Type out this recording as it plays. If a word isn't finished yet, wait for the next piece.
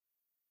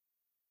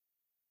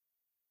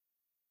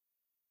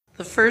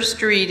The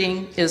first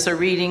reading is a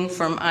reading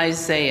from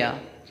Isaiah.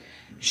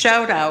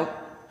 Shout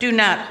out, do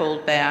not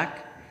hold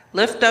back.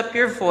 Lift up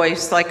your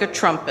voice like a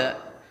trumpet.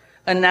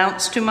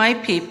 Announce to my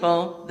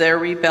people their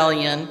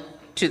rebellion,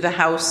 to the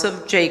house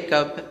of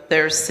Jacob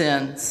their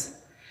sins.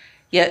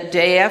 Yet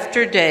day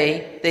after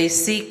day they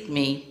seek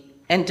me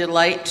and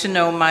delight to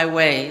know my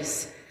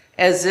ways,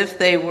 as if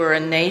they were a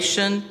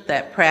nation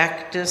that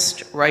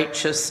practiced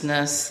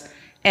righteousness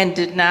and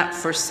did not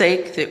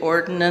forsake the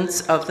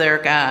ordinance of their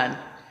God.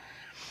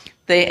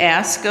 They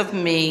ask of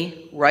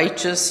me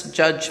righteous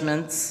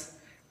judgments.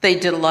 They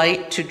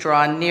delight to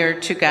draw near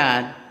to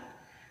God.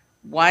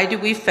 Why do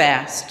we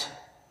fast,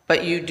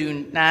 but you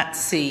do not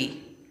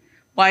see?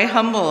 Why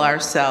humble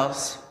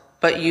ourselves,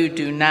 but you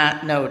do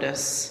not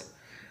notice?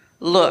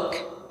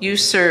 Look, you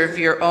serve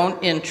your own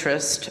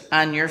interest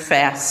on your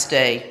fast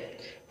day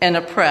and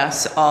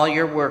oppress all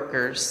your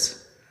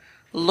workers.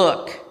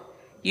 Look,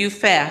 you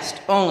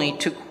fast only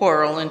to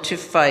quarrel and to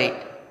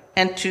fight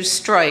and to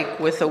strike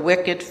with a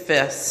wicked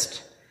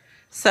fist.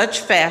 Such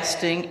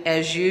fasting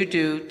as you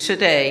do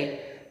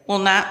today will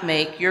not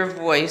make your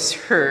voice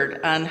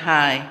heard on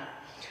high.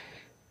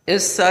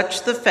 Is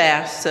such the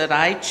fast that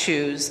I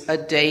choose, a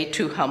day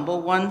to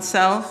humble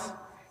oneself?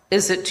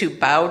 Is it to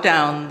bow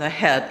down the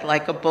head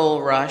like a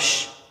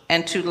bulrush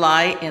and to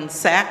lie in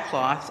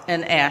sackcloth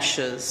and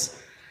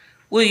ashes?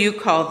 Will you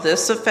call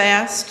this a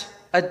fast,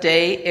 a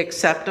day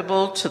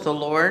acceptable to the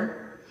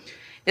Lord?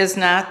 Is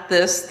not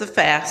this the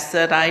fast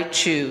that I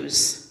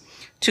choose,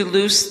 to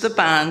loose the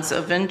bonds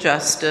of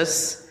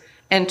injustice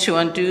and to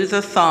undo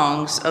the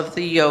thongs of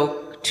the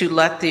yoke, to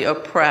let the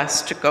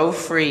oppressed go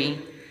free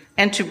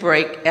and to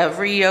break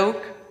every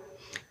yoke?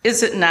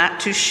 Is it not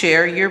to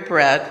share your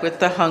bread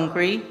with the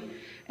hungry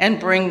and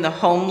bring the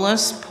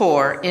homeless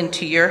poor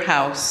into your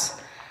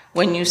house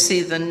when you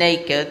see the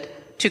naked,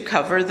 to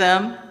cover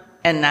them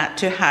and not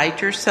to hide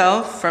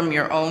yourself from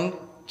your own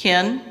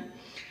kin?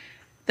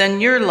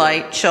 Then your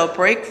light shall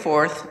break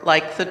forth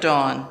like the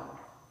dawn,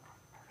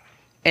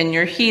 and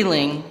your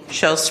healing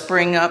shall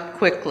spring up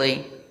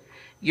quickly.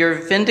 Your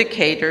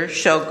vindicator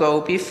shall go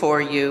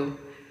before you.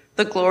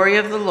 The glory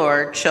of the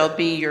Lord shall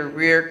be your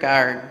rear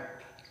guard.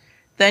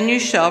 Then you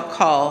shall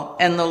call,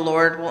 and the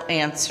Lord will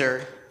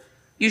answer.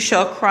 You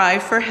shall cry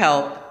for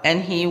help,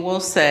 and he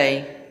will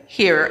say,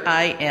 Here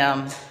I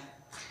am.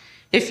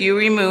 If you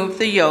remove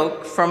the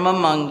yoke from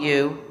among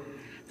you,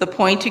 the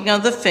pointing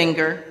of the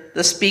finger,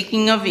 the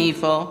speaking of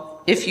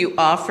evil, if you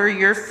offer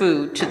your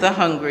food to the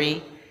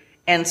hungry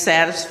and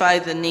satisfy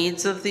the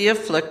needs of the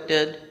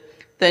afflicted,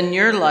 then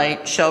your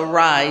light shall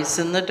rise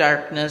in the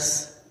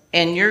darkness,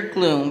 and your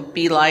gloom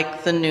be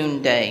like the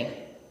noonday.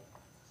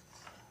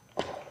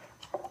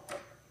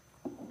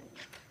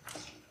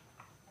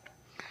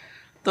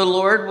 The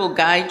Lord will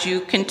guide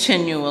you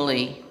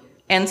continually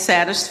and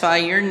satisfy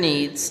your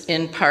needs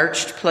in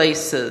parched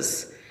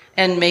places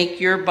and make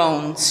your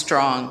bones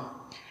strong.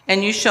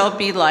 And you shall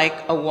be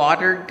like a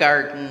watered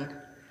garden,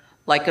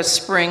 like a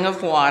spring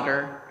of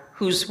water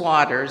whose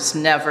waters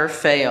never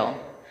fail.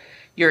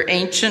 Your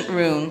ancient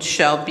ruins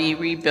shall be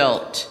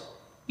rebuilt.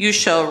 You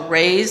shall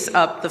raise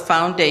up the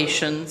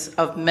foundations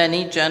of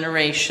many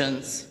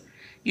generations.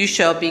 You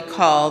shall be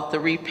called the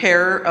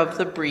repairer of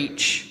the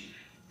breach,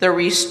 the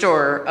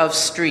restorer of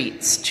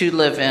streets to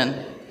live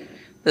in.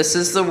 This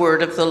is the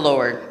word of the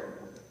Lord.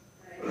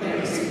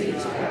 Thanks be to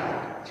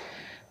God.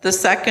 The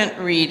second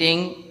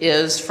reading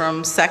is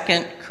from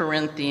 2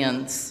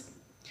 Corinthians.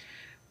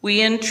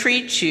 We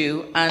entreat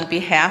you on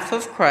behalf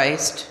of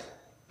Christ,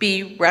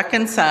 be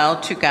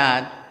reconciled to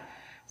God.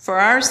 For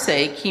our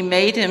sake, he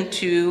made him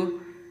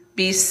to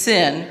be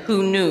sin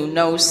who knew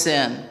no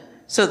sin,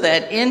 so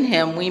that in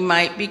him we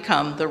might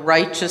become the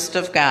righteous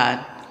of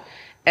God.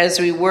 As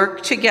we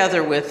work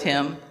together with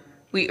him,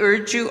 we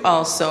urge you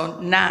also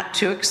not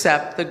to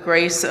accept the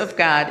grace of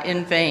God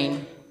in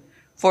vain.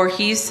 For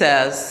he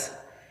says,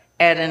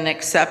 At an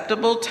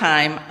acceptable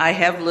time I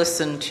have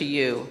listened to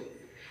you,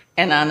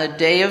 and on a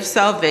day of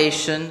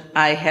salvation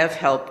I have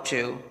helped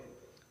you.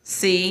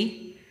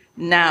 See,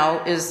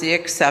 now is the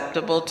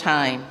acceptable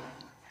time.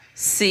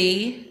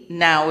 See,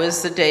 now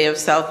is the day of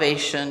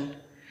salvation.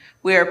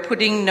 We are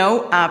putting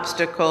no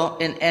obstacle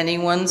in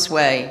anyone's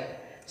way,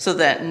 so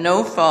that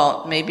no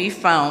fault may be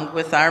found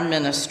with our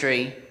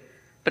ministry.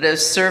 But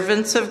as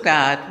servants of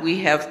God,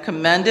 we have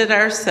commended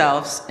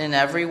ourselves in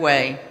every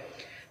way,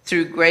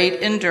 through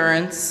great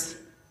endurance,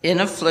 in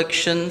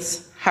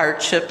afflictions,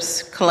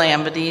 hardships,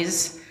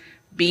 calamities,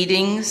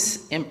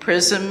 beatings,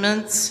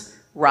 imprisonments,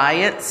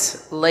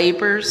 riots,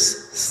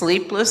 labors,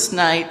 sleepless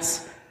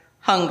nights,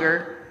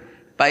 hunger,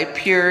 by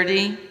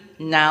purity,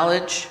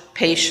 knowledge,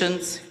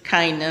 patience,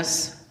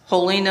 kindness,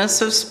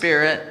 holiness of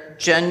spirit,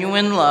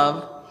 genuine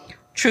love,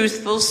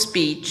 truthful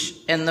speech,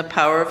 and the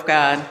power of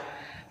God,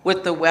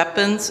 with the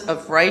weapons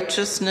of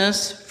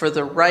righteousness for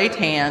the right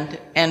hand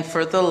and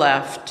for the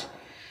left,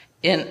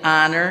 in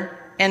honor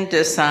and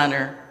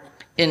dishonor,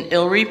 in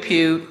ill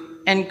repute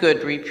and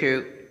good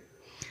repute.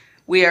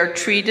 We are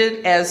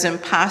treated as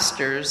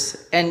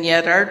impostors and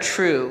yet are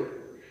true,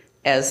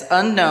 as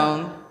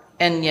unknown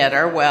and yet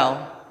are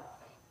well,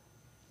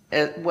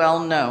 well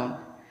known.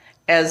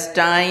 As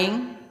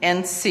dying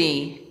and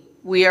see,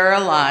 we are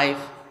alive,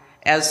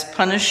 as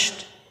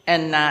punished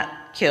and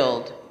not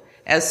killed,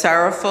 as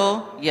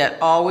sorrowful yet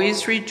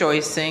always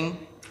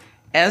rejoicing,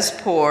 as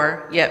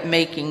poor yet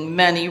making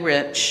many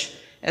rich,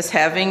 as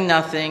having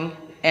nothing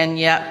and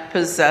yet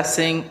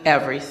possessing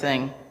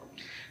everything.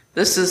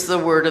 This is the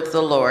word of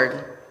the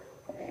Lord.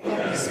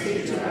 Thanks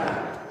be to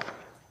God.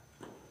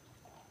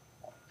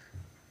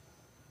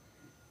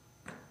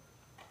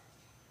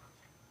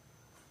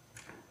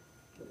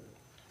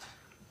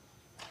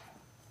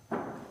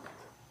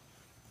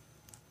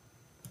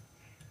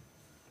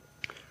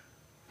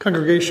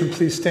 Congregation,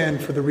 please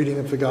stand for the reading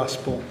of the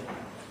gospel.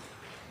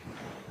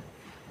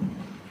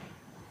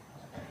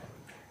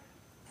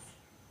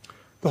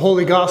 The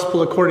Holy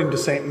Gospel according to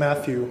St.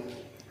 Matthew.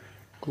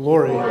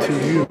 Glory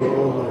to you, O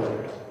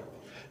Lord.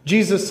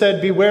 Jesus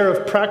said, "Beware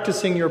of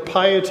practicing your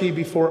piety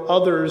before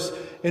others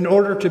in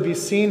order to be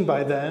seen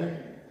by them,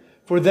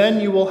 for then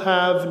you will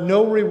have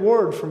no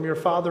reward from your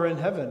Father in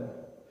heaven.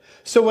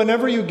 So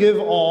whenever you give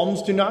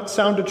alms, do not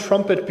sound a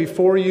trumpet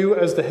before you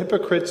as the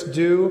hypocrites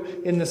do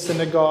in the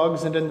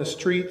synagogues and in the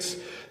streets,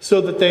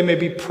 so that they may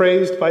be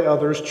praised by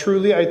others.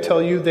 Truly, I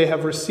tell you, they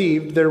have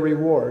received their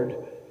reward.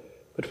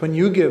 But when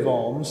you give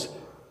alms,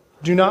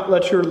 do not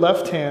let your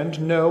left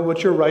hand know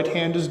what your right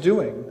hand is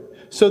doing,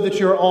 so that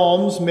your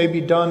alms may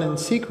be done in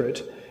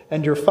secret,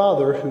 and your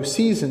Father who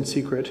sees in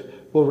secret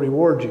will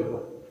reward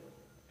you.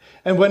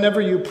 And whenever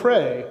you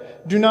pray,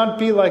 do not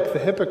be like the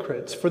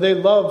hypocrites, for they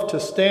love to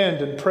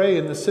stand and pray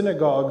in the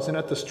synagogues and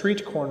at the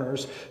street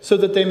corners, so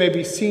that they may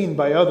be seen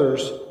by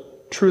others.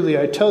 Truly,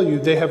 I tell you,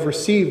 they have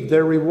received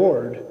their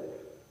reward.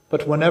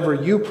 But whenever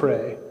you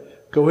pray,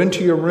 go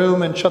into your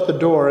room and shut the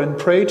door, and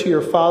pray to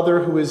your Father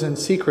who is in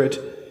secret,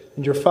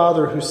 and your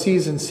Father who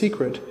sees in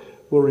secret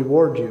will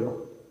reward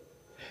you.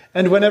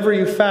 And whenever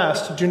you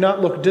fast, do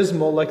not look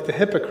dismal like the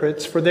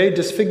hypocrites, for they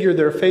disfigure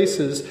their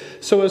faces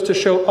so as to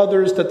show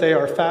others that they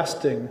are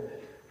fasting.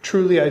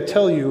 Truly, I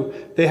tell you,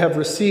 they have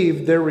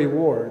received their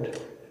reward.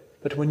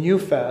 But when you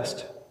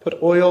fast,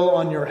 put oil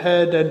on your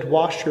head and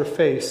wash your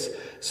face,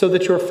 so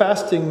that your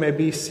fasting may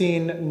be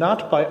seen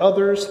not by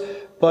others,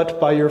 but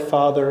by your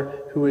Father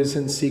who is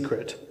in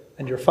secret.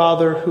 And your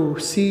Father who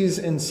sees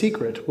in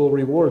secret will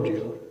reward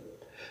you.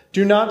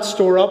 Do not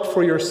store up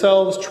for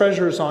yourselves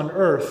treasures on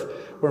earth,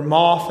 where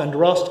moth and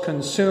rust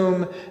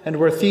consume, and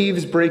where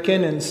thieves break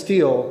in and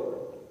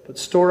steal. But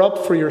store up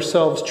for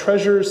yourselves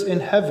treasures in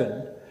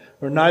heaven,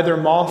 where neither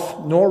moth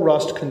nor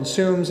rust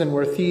consumes, and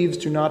where thieves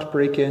do not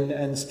break in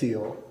and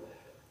steal.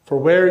 For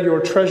where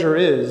your treasure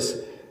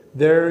is,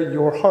 there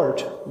your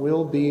heart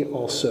will be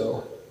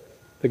also.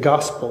 The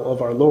gospel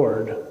of our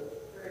Lord.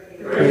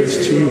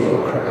 Praise to you,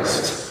 O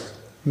Christ.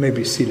 You may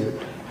be seated.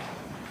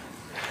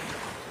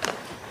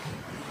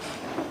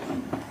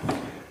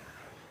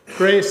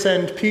 Grace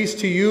and peace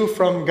to you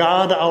from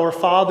God our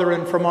Father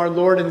and from our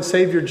Lord and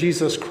Savior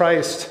Jesus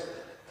Christ.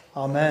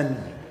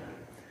 Amen.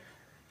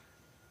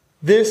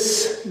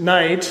 This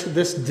night,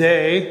 this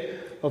day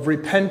of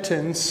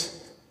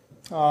repentance,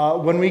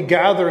 when we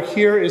gather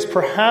here, is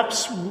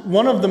perhaps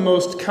one of the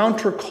most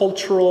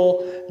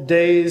countercultural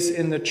days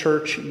in the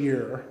church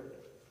year.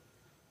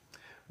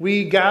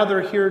 We gather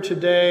here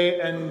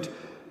today and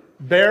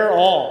bear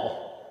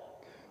all.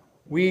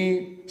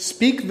 We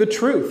speak the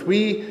truth.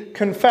 We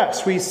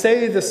confess. We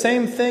say the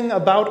same thing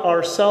about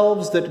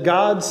ourselves that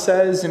God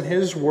says in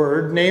His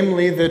Word,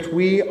 namely that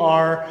we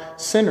are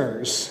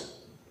sinners.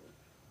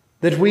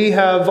 That we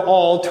have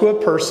all, to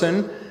a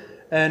person,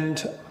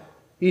 and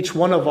each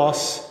one of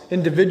us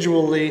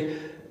individually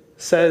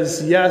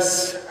says,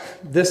 yes,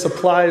 this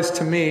applies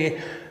to me.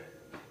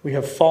 We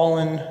have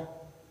fallen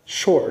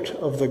short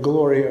of the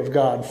glory of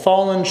God,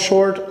 fallen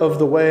short of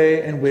the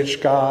way in which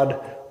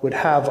God would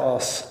have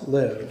us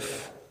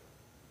live.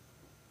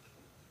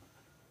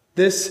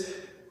 This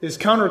is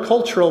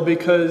countercultural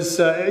because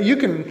you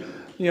can,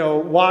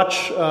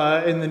 watch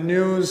in the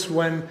news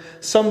when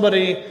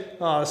somebody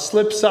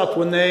slips up,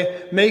 when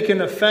they make an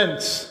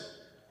offense,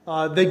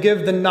 they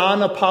give the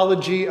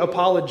non-apology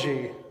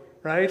apology,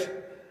 right?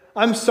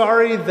 I'm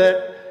sorry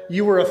that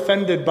you were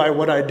offended by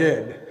what I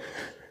did.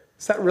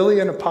 Is that really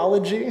an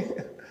apology?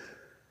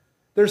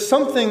 There's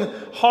something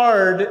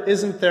hard,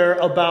 isn't there,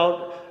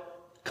 about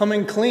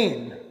coming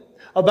clean,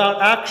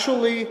 about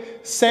actually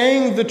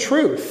saying the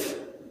truth.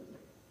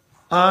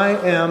 I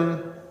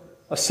am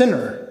a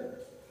sinner.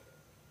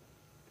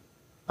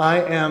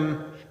 I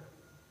am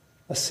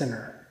a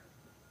sinner.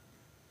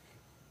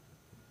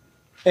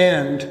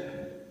 And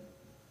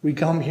we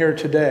come here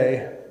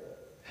today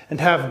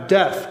and have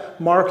death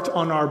marked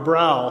on our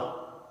brow.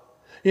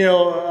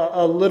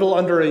 A little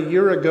under a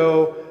year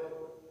ago,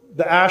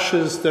 the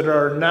ashes that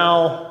are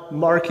now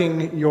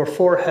marking your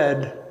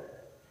forehead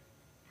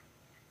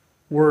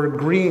were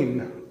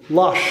green,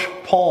 lush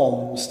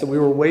palms that we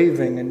were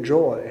waving in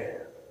joy.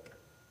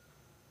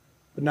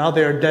 But now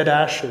they are dead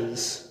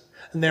ashes,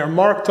 and they are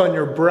marked on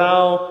your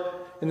brow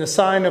in the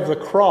sign of the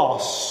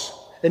cross,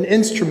 an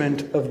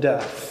instrument of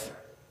death,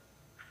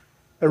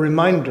 a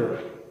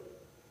reminder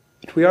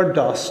that we are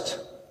dust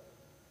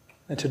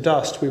and to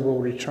dust we will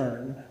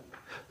return.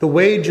 The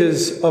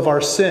wages of our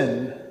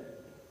sin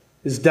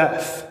is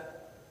death.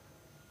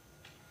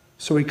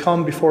 So we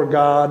come before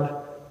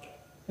God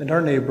and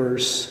our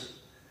neighbors,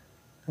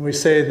 and we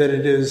say that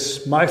it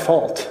is my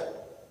fault,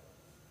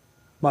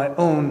 my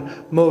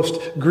own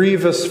most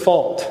grievous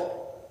fault,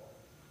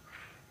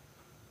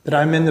 that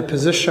I'm in the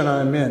position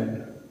I'm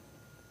in,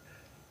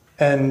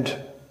 and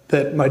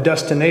that my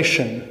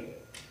destination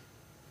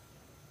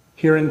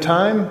here in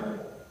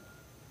time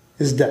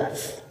is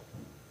death.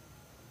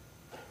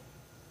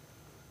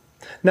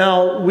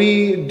 Now,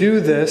 we do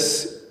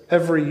this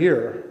every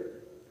year,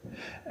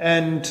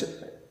 and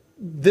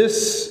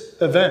this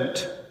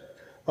event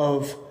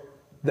of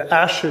the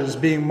ashes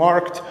being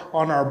marked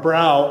on our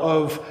brow,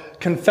 of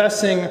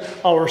confessing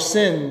our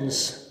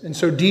sins in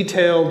so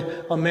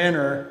detailed a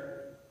manner,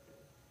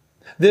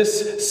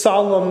 this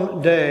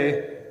solemn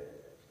day,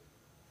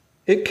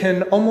 it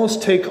can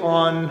almost take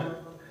on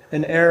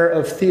an air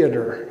of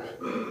theater.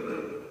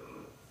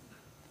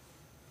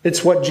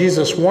 It's what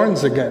Jesus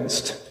warns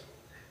against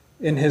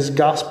in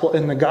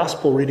the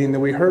gospel reading that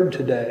we heard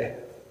today.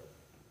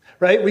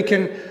 Right? We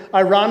can,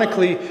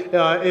 ironically,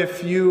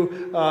 if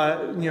you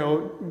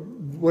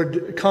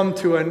would come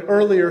to an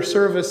earlier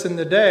service in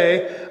the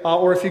day,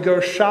 or if you go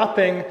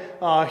shopping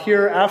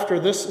here after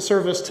this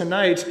service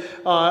tonight,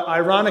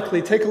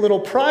 ironically, take a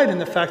little pride in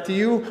the fact that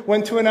you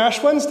went to an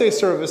Ash Wednesday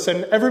service,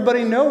 and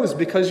everybody knows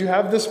because you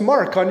have this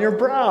mark on your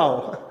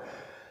brow.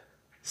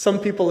 Some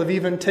people have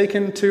even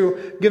taken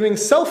to giving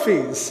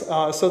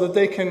selfies so that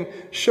they can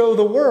show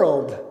the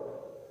world,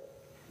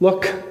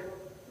 look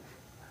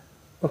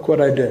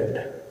what I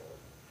did.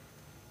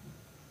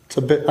 It's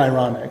a bit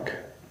ironic.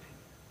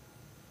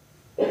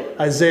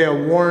 Isaiah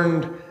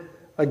warned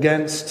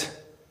against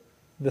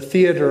the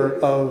theater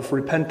of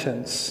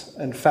repentance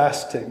and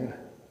fasting.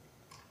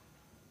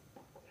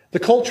 The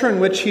culture in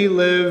which he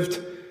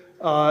lived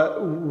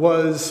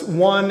was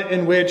one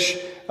in which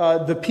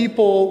the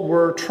people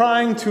were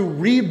trying to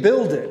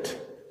rebuild it.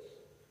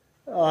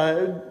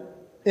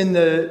 In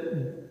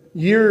the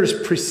years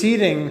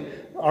preceding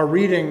our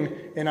reading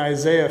in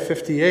Isaiah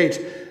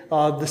 58,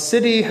 the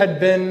city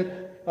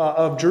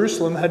of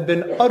Jerusalem had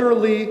been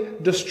utterly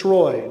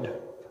destroyed.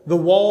 The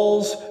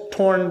walls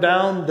torn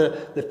down,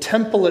 the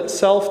temple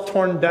itself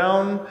torn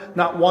down,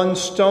 not one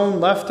stone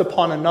left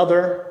upon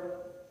another,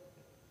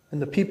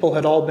 and the people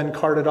had all been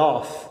carted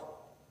off.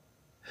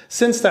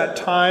 Since that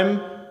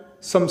time,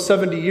 some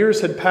 70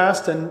 years had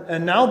passed,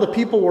 and now the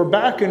people were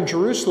back in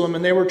Jerusalem,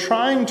 and they were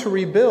trying to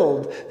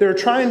rebuild. They were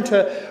trying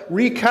to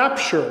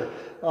recapture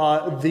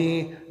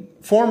the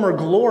former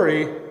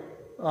glory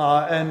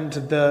and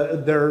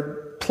their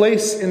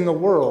place in the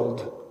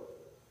world.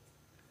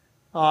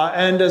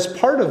 And as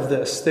part of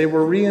this, they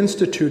were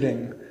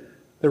reinstituting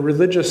the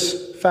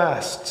religious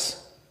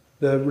fasts,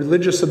 the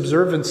religious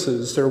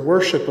observances, their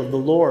worship of the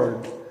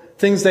Lord,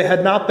 things they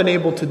had not been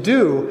able to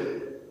do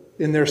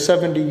in their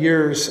 70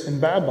 years in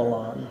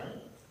Babylon.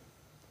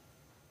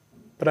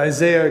 But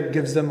Isaiah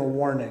gives them a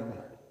warning.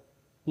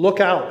 Look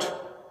out.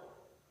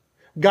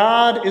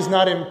 God is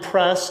not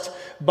impressed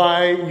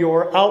by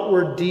your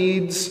outward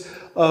deeds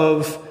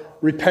of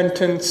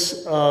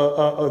repentance,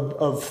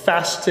 of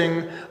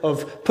fasting,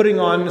 of putting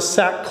on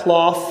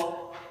sackcloth,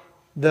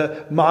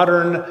 the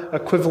modern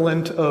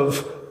equivalent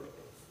of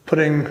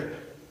putting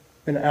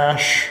an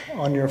ash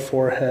on your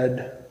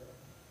forehead.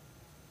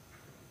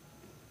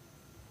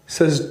 He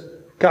says,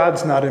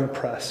 God's not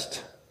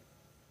impressed.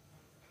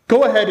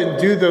 Go ahead and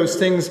do those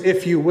things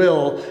if you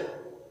will,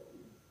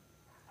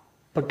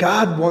 but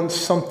God wants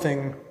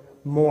something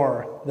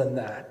more than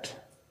that.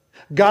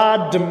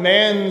 God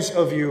demands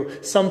of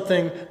you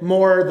something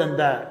more than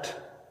that.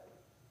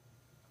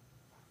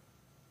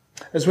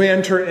 As we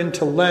enter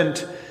into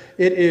Lent,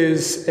 it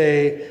is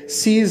a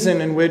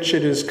season in which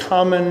it is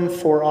common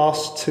for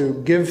us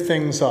to give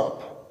things up.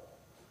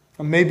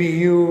 Maybe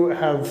you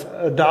have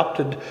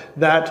adopted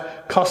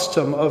that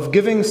custom of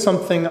giving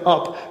something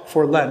up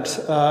for Lent,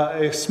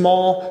 a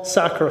small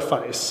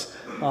sacrifice,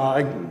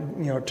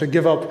 to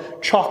give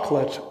up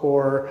chocolate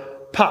or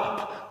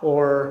pop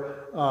or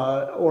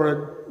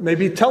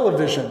maybe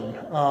television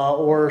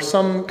or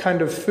some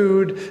kind of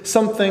food,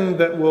 something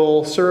that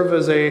will serve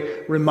as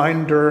a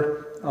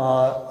reminder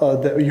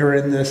that you're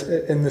in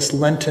this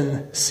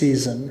Lenten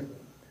season.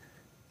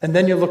 And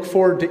then you look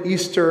forward to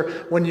Easter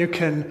when you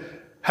can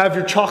have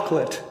your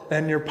chocolate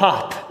and your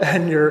pop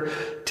and your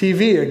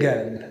TV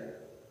again.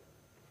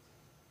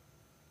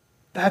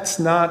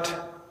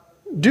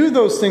 Do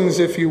those things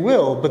if you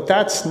will, but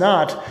that's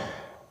not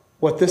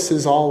what this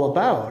is all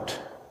about.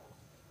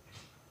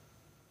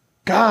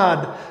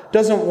 God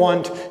doesn't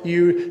want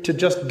you to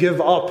just give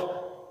up,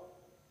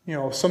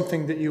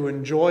 something that you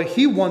enjoy.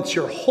 He wants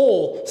your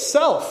whole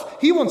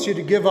self. He wants you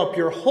to give up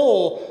your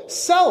whole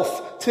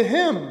self to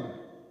Him.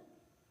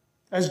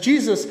 As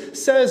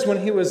Jesus says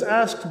when he was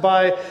asked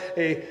by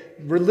a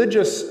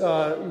religious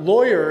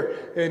lawyer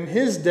in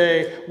his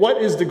day,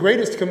 what is the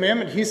greatest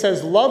commandment? He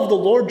says, love the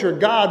Lord your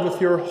God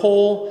with your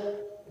whole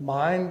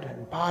mind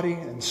and body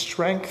and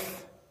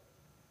strength,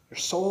 your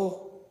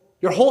soul.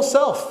 your whole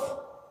self.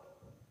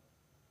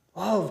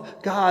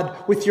 Love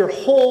God with your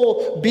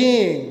whole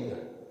being.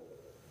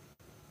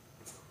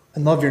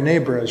 And love your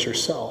neighbor as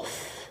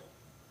yourself.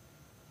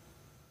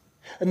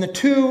 And the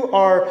two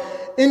are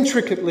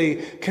intricately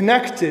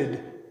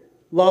connected,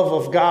 love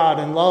of God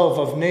and love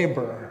of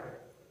neighbor.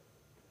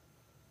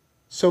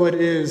 So it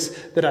is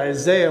that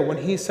Isaiah, when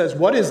he says,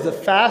 what is the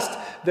fast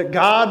that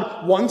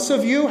God wants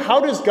of you? How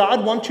does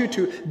God want you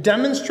to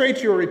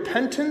demonstrate your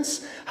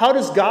repentance? How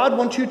does God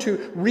want you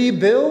to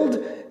rebuild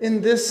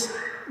in this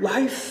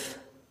life?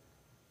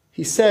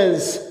 He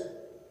says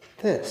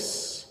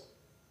this: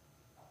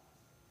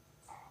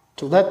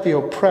 to let the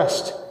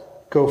oppressed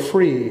go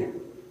free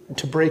and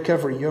to break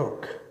every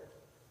yoke.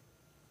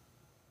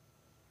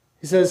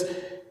 He says,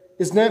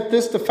 isn't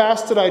this the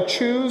fast that I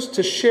choose,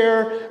 to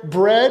share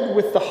bread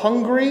with the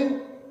hungry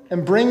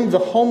and bring the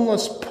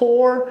homeless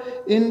poor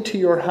into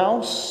your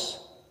house?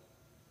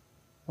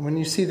 And when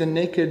you see the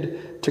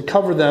naked, to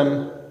cover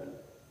them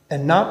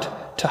and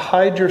not to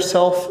hide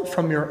yourself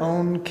from your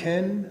own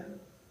kin?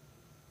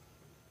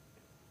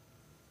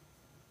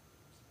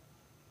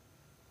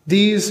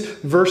 These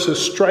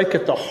verses strike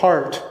at the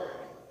heart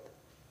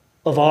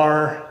of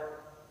our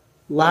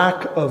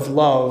lack of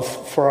love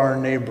for our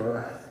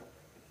neighbor.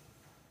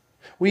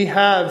 We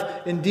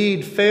have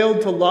indeed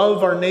failed to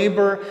love our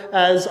neighbor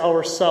as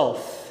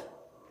ourself.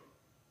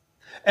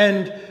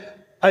 And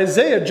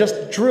Isaiah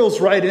just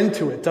drills right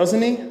into it,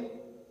 doesn't he?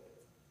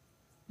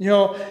 You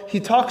know, he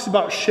talks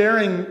about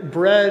sharing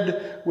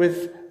bread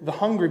with the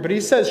hungry, but he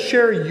says,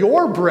 share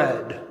your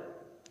bread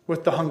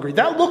with the hungry.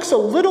 That looks a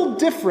little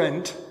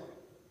different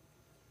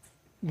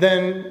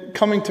than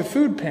coming to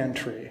food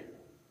pantry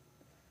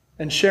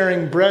and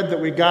sharing bread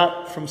that we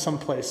got from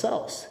someplace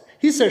else.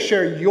 He says,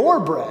 share your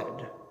bread.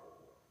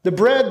 The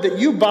bread that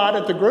you bought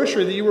at the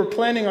grocery that you were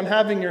planning on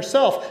having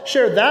yourself,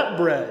 share that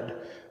bread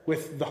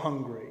with the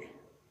hungry.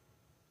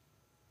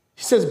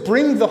 He says,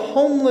 bring the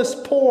homeless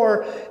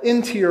poor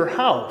into your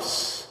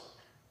house.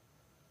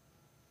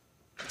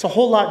 It's a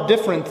whole lot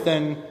different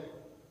than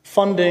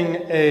funding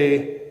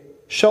a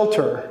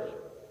shelter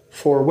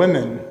for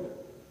women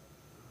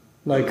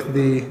like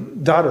the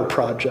Daughter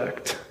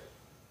Project,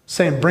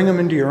 saying, bring them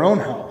into your own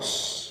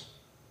house.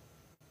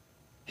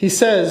 He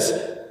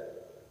says,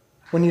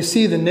 when you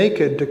see the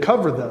naked, to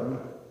cover them.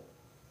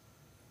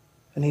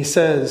 And he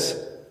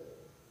says,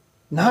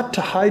 not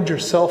to hide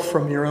yourself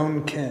from your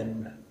own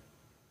kin,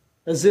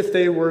 as if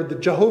they were the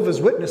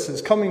Jehovah's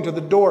Witnesses coming to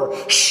the door.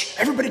 Shh,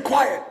 everybody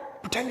quiet.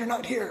 Pretend you're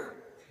not here.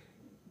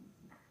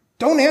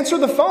 Don't answer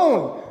the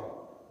phone.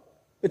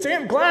 It's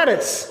Aunt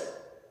Gladys.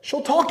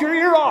 She'll talk your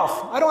ear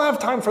off. I don't have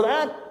time for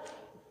that.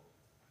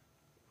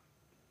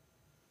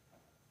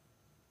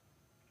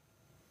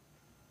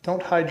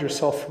 Don't hide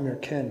yourself from your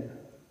kin.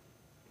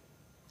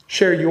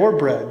 Share your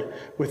bread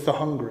with the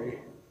hungry.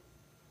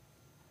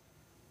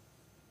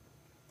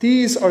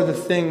 These are the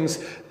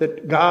things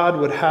that God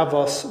would have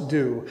us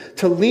do,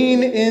 to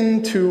lean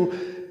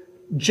into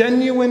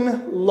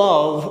genuine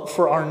love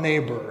for our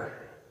neighbor.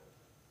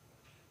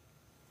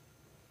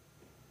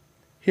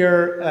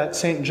 Here at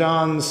St.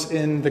 John's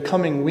in the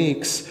coming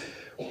weeks,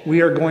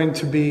 we are going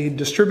to be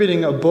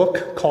distributing a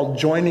book called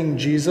Joining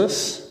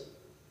Jesus.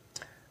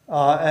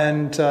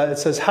 And it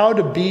says, How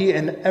to Be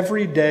an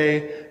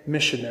Everyday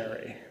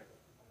Missionary.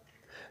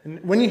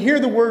 And when you hear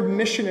the word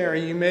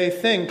missionary, you may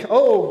think,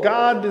 oh,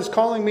 God is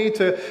calling me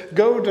to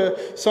go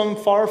to some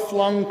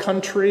far-flung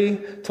country,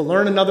 to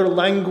learn another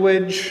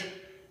language,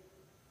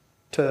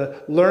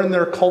 to learn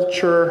their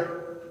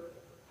culture,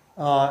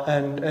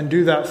 and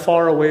do that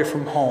far away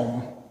from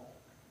home.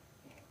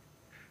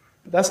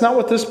 But that's not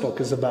what this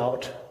book is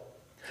about.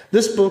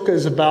 This book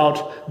is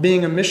about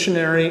being a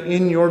missionary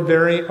in your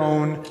very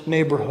own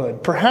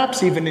neighborhood,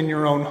 perhaps even in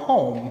your own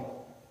home.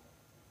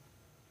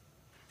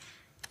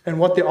 And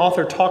what the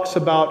author talks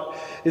about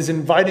is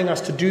inviting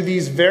us to do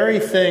these very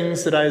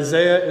things that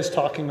Isaiah is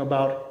talking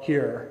about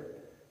here.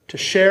 To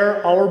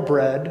share our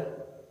bread,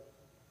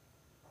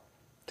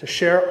 to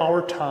share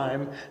our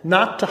time,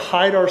 not to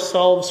hide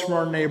ourselves from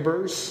our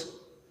neighbors,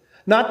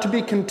 not to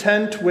be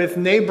content with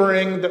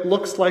neighboring that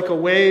looks like a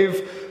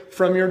wave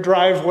from your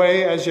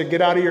driveway as you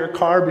get out of your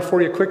car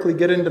before you quickly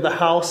get into the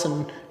house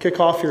and kick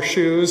off your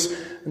shoes,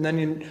 and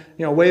then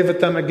you wave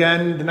at them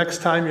again the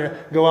next time you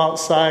go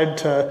outside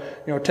to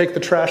take the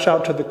trash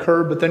out to the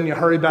curb, but then you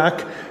hurry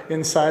back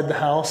inside the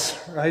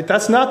house, right?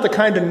 That's not the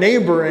kind of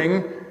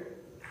neighboring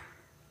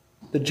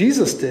that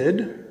Jesus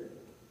did.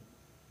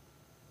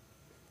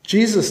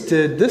 Jesus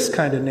did this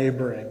kind of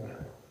neighboring.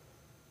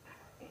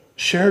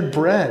 Shared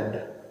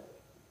bread.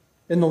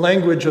 In the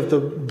language of the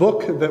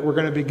book that we're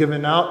going to be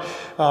giving out,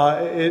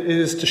 it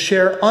is to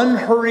share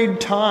unhurried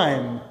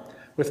time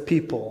with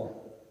people.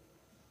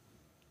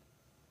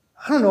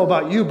 I don't know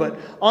about you, but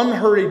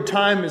unhurried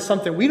time is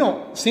something we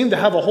don't seem to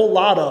have a whole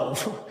lot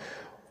of.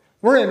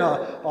 We're in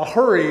a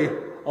hurry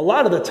a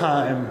lot of the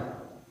time.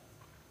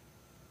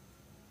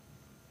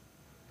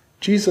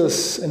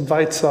 Jesus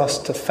invites us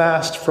to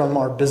fast from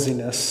our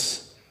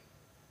busyness,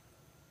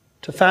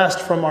 to fast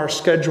from our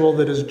schedule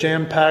that is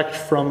jam-packed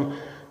from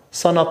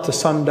sun up to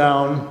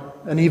sundown,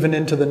 and even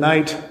into the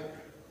night.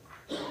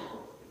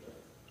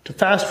 To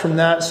fast from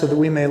that so that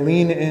we may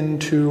lean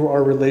into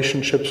our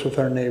relationships with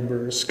our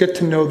neighbors, get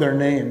to know their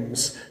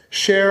names,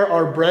 share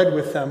our bread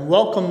with them,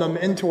 welcome them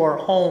into our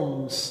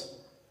homes,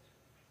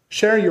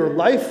 share your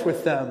life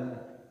with them.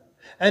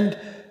 And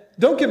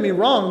don't get me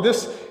wrong,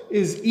 this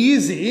is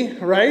easy,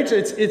 right?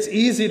 It's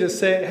easy to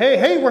say,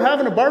 hey, we're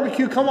having a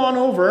barbecue, come on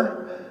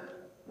over,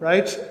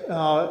 right?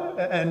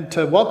 And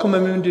to welcome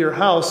them into your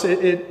house.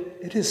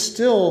 It is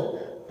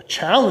still a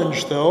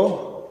challenge,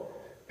 though.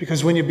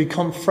 Because when you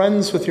become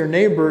friends with your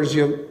neighbors,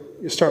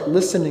 you start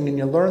listening and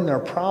you learn their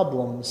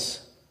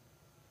problems.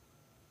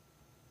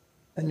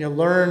 And you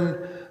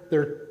learn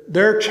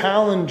their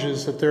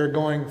challenges that they're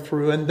going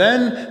through. And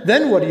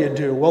then what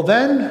do? Well,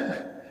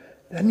 then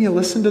you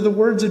listen to the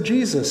words of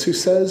Jesus who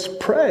says,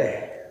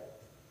 pray.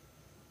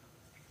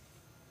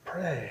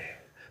 Pray.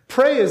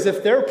 Pray as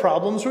if their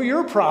problems were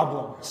your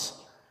problems.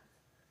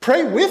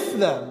 Pray with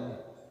them.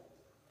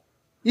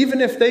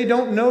 Even if they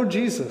don't know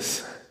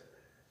Jesus.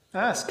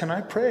 Ask, can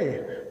I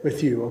pray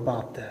with you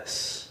about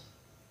this?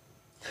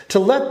 To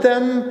let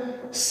them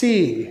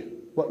see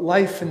what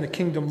life in the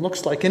kingdom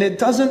looks like. And it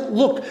doesn't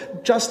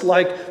look just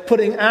like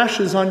putting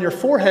ashes on your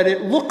forehead.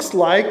 It looks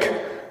like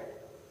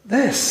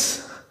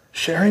this,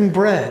 sharing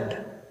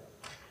bread,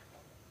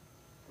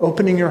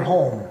 opening your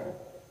home,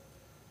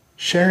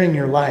 sharing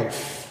your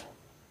life,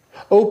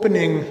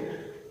 opening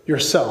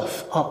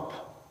yourself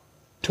up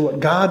to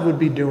what God would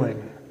be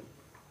doing.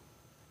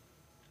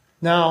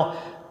 Now,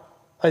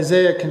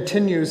 Isaiah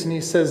continues and he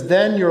says,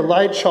 then your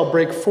light shall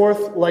break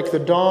forth like the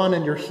dawn,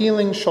 and your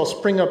healing shall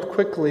spring up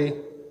quickly.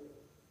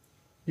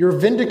 Your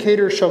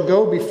vindicator shall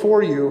go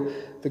before you.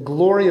 The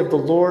glory of the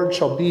Lord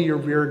shall be your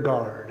rear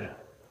guard.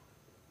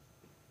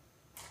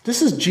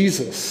 This is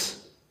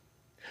Jesus,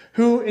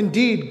 who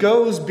indeed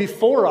goes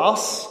before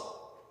us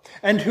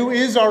and who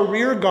is our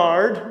rear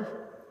guard.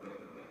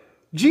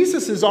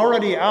 Jesus is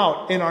already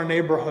out in our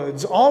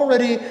neighborhoods,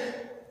 already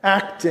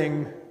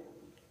acting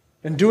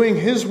and doing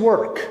his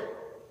work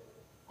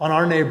on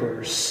our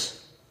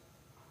neighbors.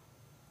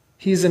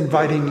 He's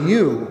inviting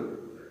you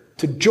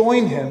to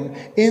join him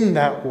in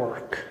that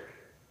work,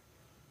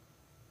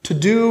 to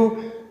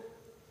do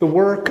the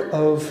work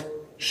of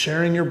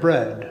sharing your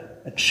bread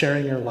and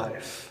sharing your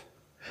life.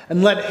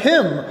 And let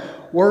him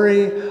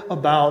worry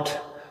about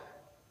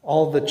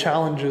all the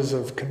challenges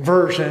of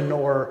conversion,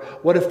 or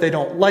what if they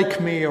don't like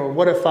me, or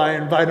what if I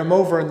invite them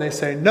over and they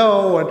say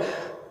no, and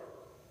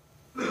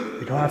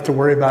you don't have to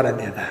worry about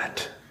any of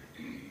that.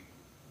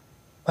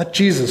 Let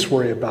Jesus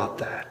worry about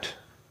that.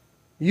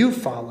 You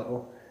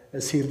follow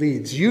as he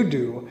leads. You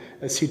do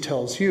as he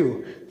tells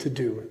you to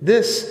do.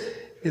 This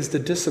is the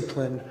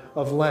discipline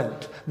of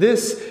Lent.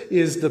 This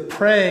is the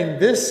praying.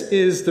 This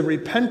is the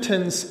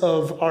repentance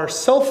of our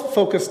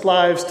self-focused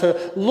lives,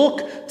 to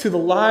look to the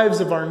lives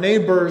of our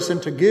neighbors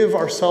and to give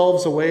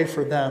ourselves away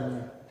for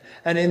them.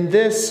 And in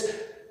this,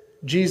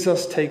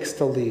 Jesus takes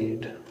the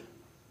lead.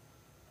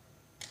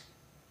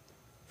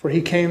 For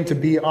he came to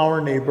be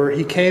our neighbor.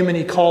 He came and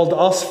he called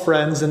us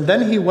friends. And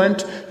then he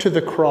went to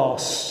the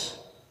cross,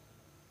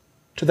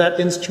 to that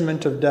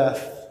instrument of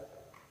death.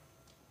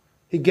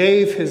 He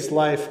gave his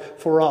life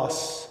for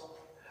us.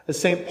 As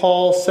St.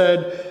 Paul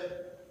said,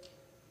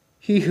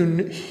 he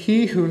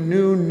who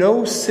knew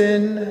no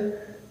sin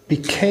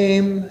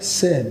became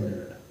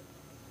sin,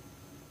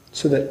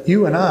 so that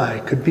you and I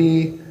could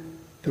be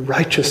the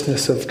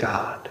righteousness of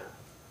God.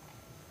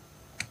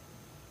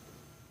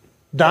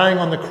 Dying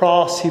on the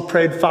cross, he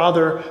prayed,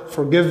 Father,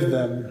 forgive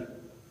them.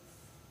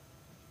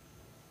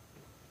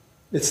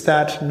 It's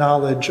that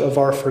knowledge of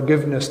our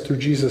forgiveness through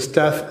Jesus'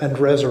 death and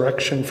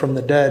resurrection from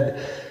the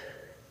dead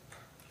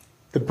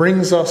that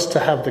brings us to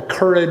have the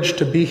courage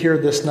to be here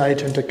this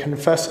night and to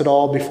confess it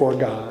all before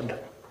God,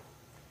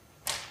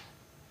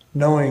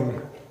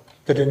 knowing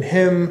that in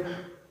him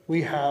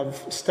we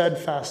have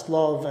steadfast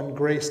love and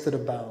grace that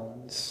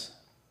abounds.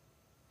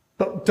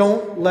 But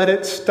don't let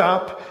it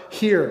stop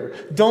here.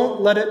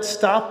 Don't let it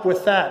stop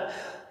with that.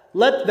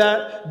 Let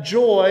that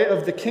joy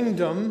of the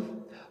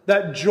kingdom,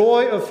 that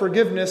joy of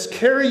forgiveness,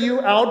 carry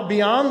you out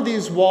beyond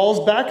these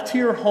walls, back to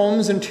your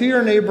homes and to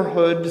your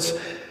neighborhoods,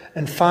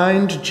 and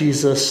find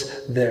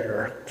Jesus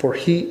there, for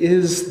he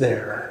is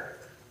there.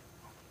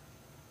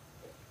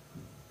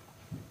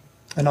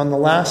 And on the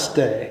last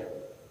day,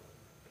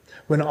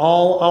 when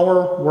all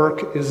our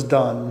work is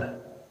done,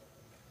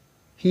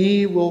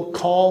 he will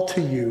call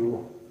to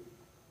you.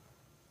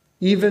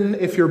 Even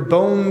if your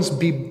bones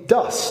be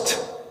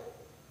dust,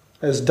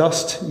 as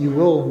dust you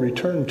will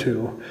return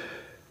to,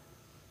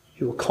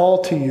 he will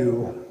call to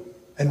you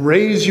and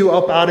raise you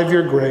up out of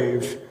your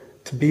grave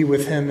to be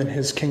with him in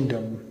his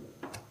kingdom,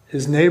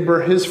 his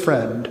neighbor, his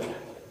friend,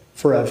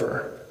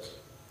 forever.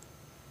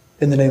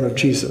 In the name of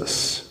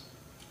Jesus,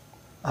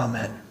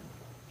 amen.